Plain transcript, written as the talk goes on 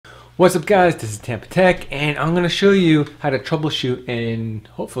What's up guys, this is Tampa Tech and I'm going to show you how to troubleshoot and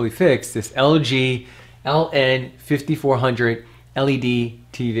hopefully fix this LG LN5400 LED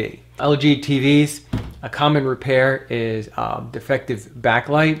TV. LG TVs, a common repair is defective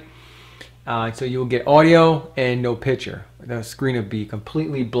backlight. So you'll get audio and no picture. The screen will be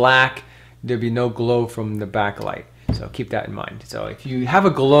completely black. There'll be no glow from the backlight. So keep that in mind. So if you have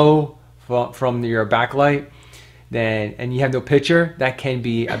a glow from your backlight, and you have no picture, that can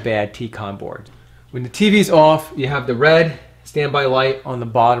be a bad T-Con board. When the TV's off, you have the red standby light on the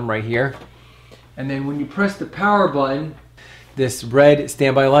bottom right here. And then when you press the power button, this red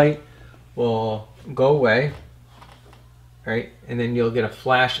standby light will go away, right? And then you'll get a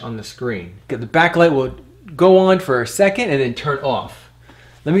flash on the screen. The backlight will go on for a second and then turn off.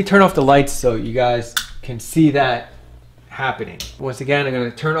 Let me turn off the lights so you guys can see that happening. Once again, I'm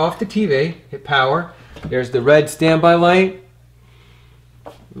gonna turn off the TV, hit power. There's the red standby light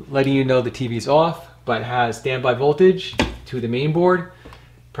letting you know the TV's off, but has standby voltage to the main board.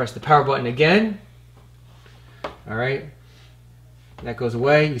 Press the power button again. All right, that goes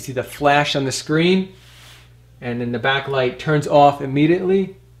away. You see the flash on the screen, and then the backlight turns off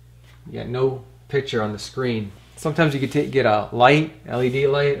immediately. You got no picture on the screen. Sometimes you could get a light, LED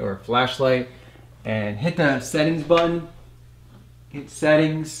light or a flashlight, and hit the settings button. Hit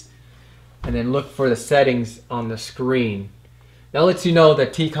settings, and then look for the settings on the screen. That lets you know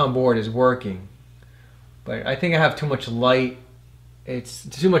that T-Con board is working. But I think I have too much light. It's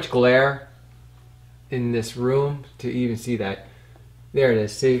too much glare in this room to even see that. There it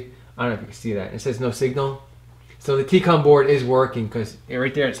is. See? I don't know if you can see that. It says no signal. So the T-Con board is working because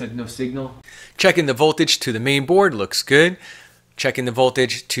right there it said no signal. Checking the voltage to the main board looks good. Checking the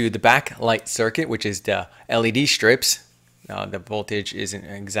voltage to the backlight circuit, which is the LED strips. The voltage isn't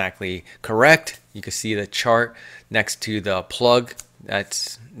exactly correct. You can see the chart next to the plug.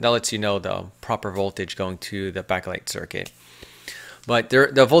 That lets you know the proper voltage going to the backlight circuit. But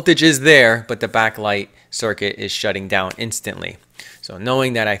the voltage is there, but the backlight circuit is shutting down instantly. So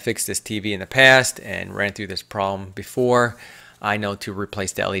knowing that I fixed this TV in the past and ran through this problem before, I know to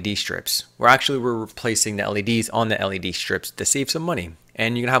replace the LED strips. We're replacing the LEDs on the LED strips to save some money.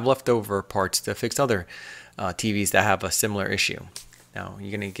 And you're gonna have leftover parts to fix other TVs that have a similar issue. Now you're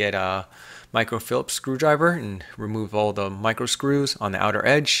going to get a micro Phillips screwdriver and remove all the micro screws on the outer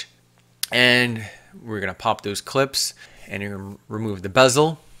edge, and we're going to pop those clips, and you're going to remove the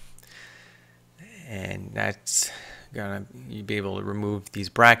bezel, and that's gonna you'll be able to remove these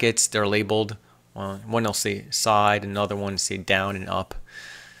brackets. They're labeled. One will say side, another one say down and up.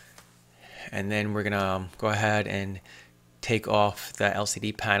 And then we're gonna go ahead and take off the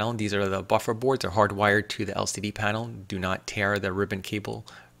LCD panel. These are the buffer boards. They're hardwired to the LCD panel. Do not tear the ribbon cable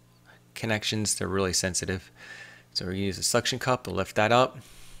connections. They're really sensitive. So we use a suction cup to lift that up.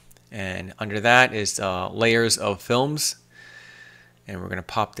 And under that is layers of films. And we're going to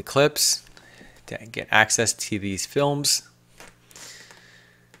pop the clips to get access to these films.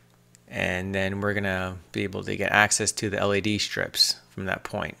 And then we're going to be able to get access to the LED strips from that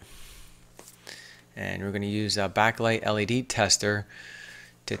point. And we're going to use a backlight LED tester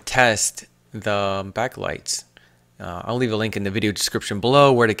to test the backlights. I'll leave a link in the video description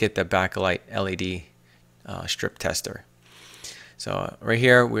below where to get the backlight LED strip tester. So right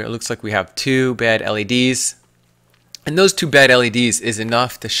here, it looks like we have two bad LEDs. And those two bad LEDs is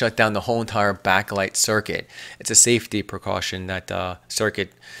enough to shut down the whole entire backlight circuit. It's a safety precaution that the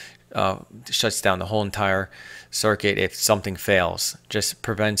circuit shuts down the whole entire circuit if something fails. Just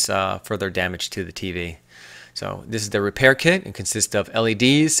prevents further damage to the TV. So this is the repair kit. It consists of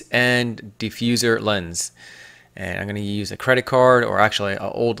LEDs and diffuser lens. And I'm going to use a credit card or actually an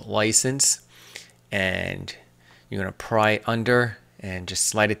old license. And you're going to pry it under and just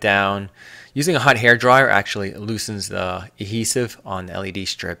slide it down. Using a hot hair dryer actually loosens the adhesive on the LED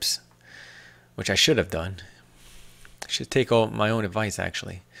strips, which I should have done. I should take my own advice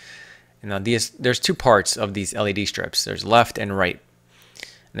actually. Now there's two parts of these LED strips. There's left and right.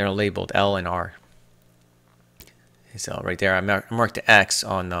 And they're labeled L and R. So right there I marked the X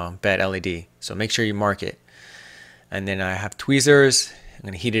on the bad LED. So make sure you mark it. And then I have tweezers. I'm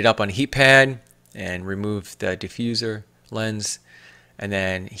going to heat it up on a heat pad and remove the diffuser lens. And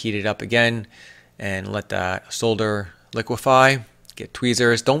then heat it up again and let that solder liquefy. Get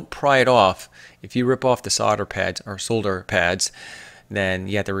tweezers. Don't pry it off. If you rip off the solder pads or solder pads, then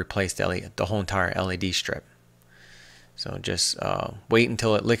you have to replace the whole entire LED strip. So just wait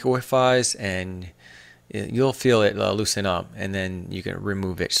until it liquefies and you'll feel it loosen up, and then you can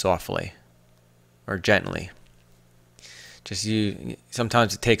remove it softly or gently.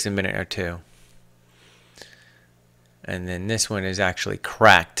 Sometimes it takes a minute or two. And then this one is actually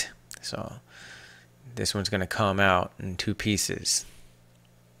cracked. So this one's going to come out in 2 pieces.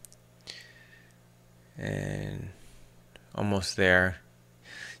 And almost there.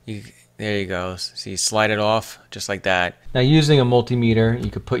 There you go. So you slide it off just like that. Now using a multimeter,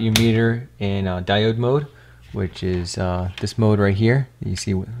 you could put your meter in diode mode, which is this mode right here. You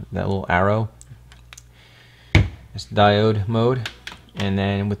see that little arrow? It's diode mode. And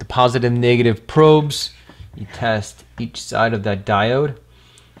then with the positive and negative probes, you test each side of that diode,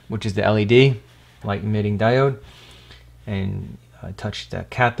 which is the LED, light emitting diode. And touch the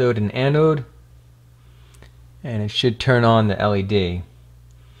cathode and anode, and it should turn on the LED.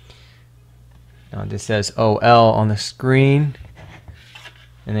 Now this says OL on the screen,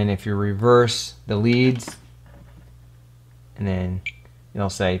 and then if you reverse the leads, and then it'll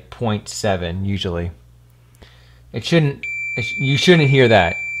say 0.7 usually. You shouldn't hear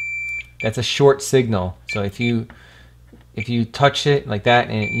that. That's a short signal. So if you touch it like that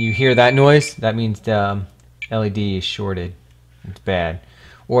and you hear that noise, that means the LED is shorted. It's bad.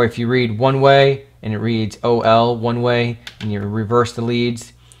 Or if you read one way and it reads OL one way, and you reverse the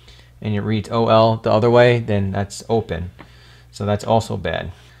leads and it reads OL the other way, then that's open. So that's also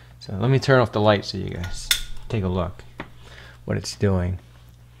bad. So let me turn off the light so you guys take a look what it's doing.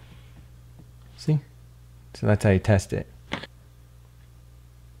 See? So that's how you test it.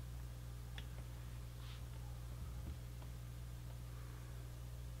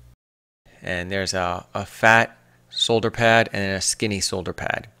 And there's a fat solder pad and a skinny solder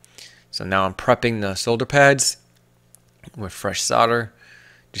pad. So now I'm prepping the solder pads with fresh solder,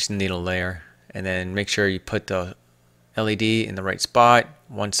 just a needle layer, and then make sure you put the LED in the right spot.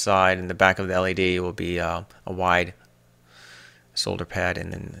 One side in the back of the LED will be a wide solder pad,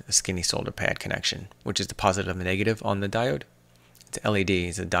 and then a skinny solder pad connection, which is the positive and negative on the diode. It's a LED,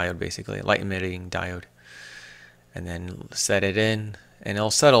 it's a diode basically, a light emitting diode. And then set it in, and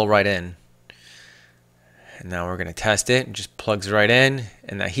it'll settle right in. And now we're going to test it. It just plugs right in,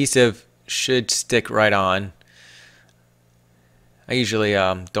 and the adhesive should stick right on. I usually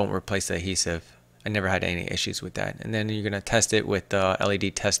don't replace the adhesive. I never had any issues with that. And then you're going to test it with the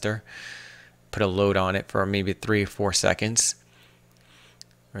LED tester. Put a load on it for maybe 3 or 4 seconds.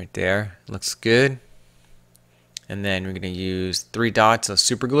 Right there. Looks good. And then we're going to use 3 dots of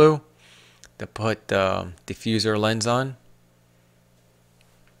super glue to put the diffuser lens on.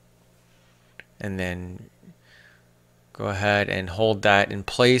 And then go ahead and hold that in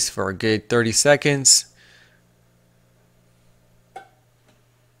place for a good 30 seconds.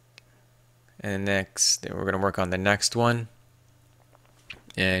 And next, we're going to work on the next one.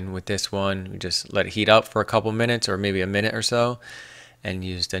 And with this one, we just let it heat up for a couple minutes or maybe a minute or so, and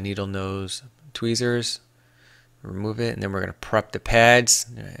use the needle nose tweezers. Remove it, and then we're going to prep the pads.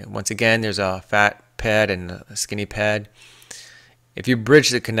 Once again, there's a fat pad and a skinny pad. If you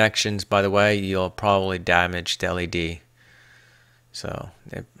bridge the connections, by the way, you'll probably damage the LED. So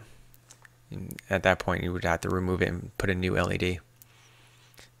at that point, you would have to remove it and put a new LED.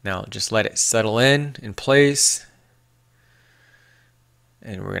 Now just let it settle in place,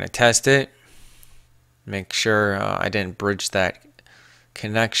 and we're going to test it. Make sure I didn't bridge that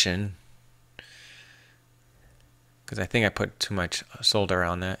connection, because I think I put too much solder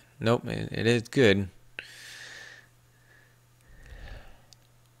on that. Nope, it is good.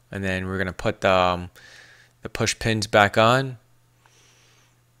 And then we're going to put the push pins back on.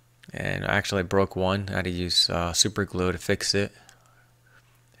 And I actually broke one. I had to use super glue to fix it.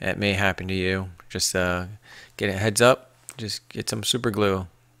 It may happen to you. Just get a heads up. Just get some super glue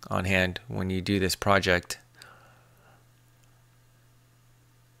on hand when you do this project.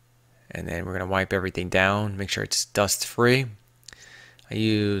 And then we're going to wipe everything down. Make sure it's dust free. I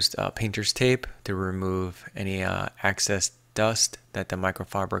used painter's tape to remove any excess dust that the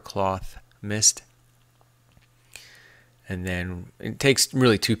microfiber cloth missed. And then it takes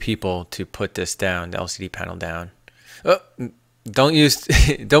really 2 people to put this down, the LCD panel down. Oh,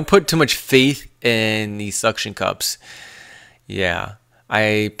 don't put too much faith in these suction cups. Yeah,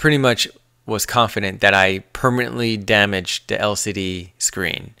 I pretty much was confident that I permanently damaged the LCD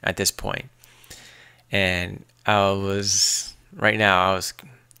screen at this point. And right now I was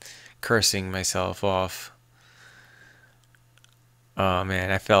cursing myself off. Oh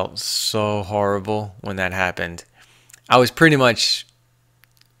man, I felt so horrible when that happened. I was pretty much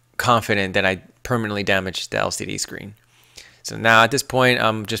confident that I permanently damaged the LCD screen. So now at this point,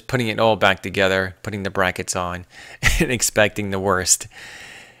 I'm just putting it all back together, putting the brackets on, and expecting the worst.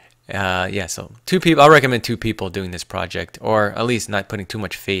 Yeah, so 2 people. I'll recommend 2 people doing this project, or at least not putting too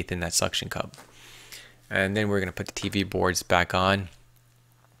much faith in that suction cup. And then we're going to put the TV boards back on.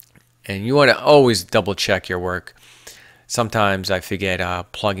 And you want to always double check your work. sometimes I forget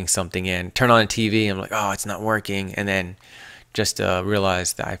plugging something in. Turn on the TV, I'm like, oh, it's not working, and then just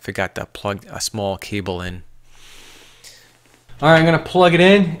realize that I forgot to plug a small cable in. All right, I'm gonna plug it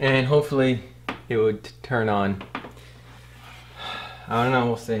in, and hopefully it would turn on. I don't know,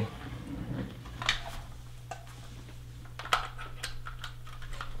 we'll see.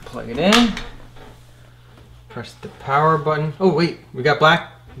 Plug it in. Press the power button. Oh wait, we got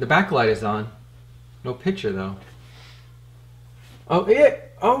the backlight is on. No picture though. Oh yeah.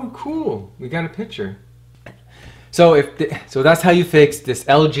 Oh cool. We got a picture. So so that's how you fix this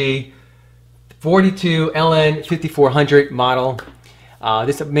LG 42LN5400 model.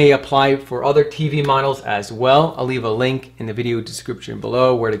 This may apply for other TV models as well. I'll leave a link in the video description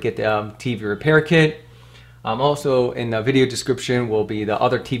below where to get the TV repair kit. Also in the video description will be the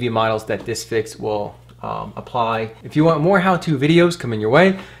other TV models that this fix will apply. If you want more how-to videos coming your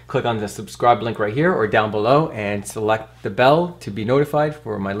way, click on the subscribe link right here or down below and select the bell to be notified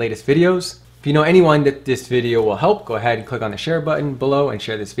for my latest videos. If you know anyone that this video will help, go ahead and click on the share button below and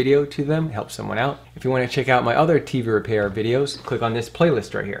share this video to them, help someone out. If you want to check out my other TV repair videos, click on this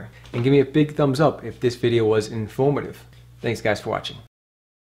playlist right here and give me a big thumbs up if this video was informative. Thanks guys for watching.